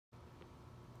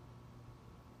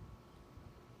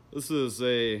This is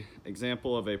a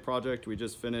example of a project we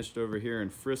just finished over here in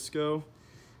Frisco.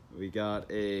 We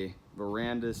got a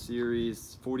Veranda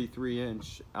Series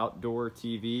 43-inch outdoor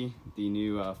TV, the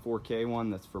new 4K one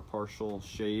that's for partial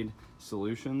shade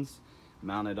solutions,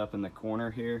 mounted up in the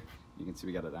corner here. You can see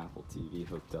we got an Apple TV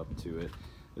hooked up to it.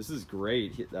 This is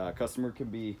great. Customer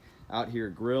could be out here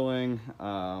grilling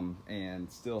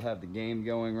and still have the game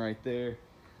going right there.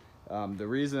 The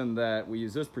reason that we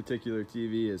use this particular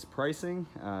TV is pricing.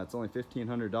 It's only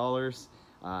 $1,500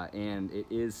 and it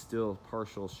is still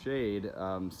partial shade,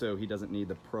 so he doesn't need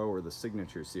the Pro or the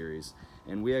Signature series.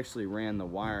 And we actually ran the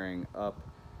wiring up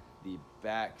the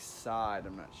back side.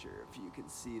 I'm not sure if you can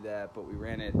see that, but we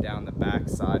ran it down the back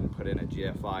side and put in a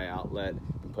GFI outlet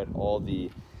and put all the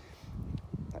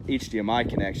HDMI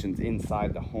connections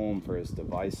inside the home for his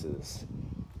devices.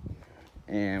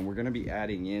 And we're going to be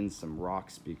adding in some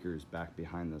rock speakers back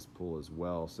behind this pool as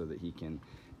well, so that he can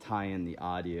tie in the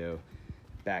audio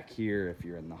back here if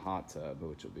you're in the hot tub,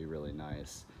 which will be really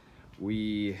nice.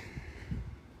 We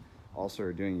also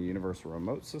are doing a universal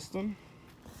remote system,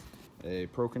 a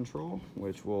Pro Control,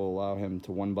 which will allow him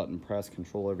to one button press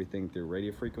control everything through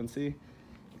radio frequency.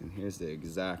 And here's the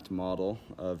exact model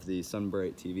of the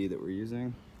Sunbrite TV that we're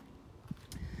using.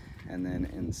 And then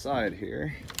inside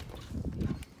here,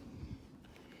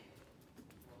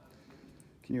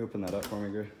 can you open that up for me,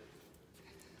 Gray?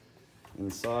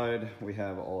 Inside, we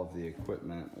have all of the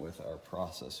equipment with our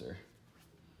processor.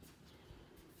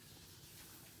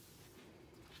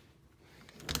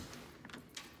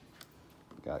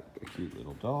 Got a cute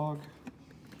little dog.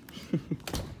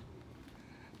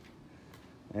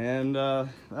 And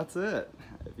that's it.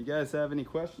 If you guys have any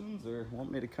questions or want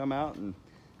me to come out and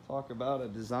talk about a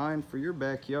design for your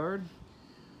backyard,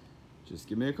 just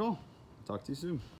give me a call. Talk to you soon.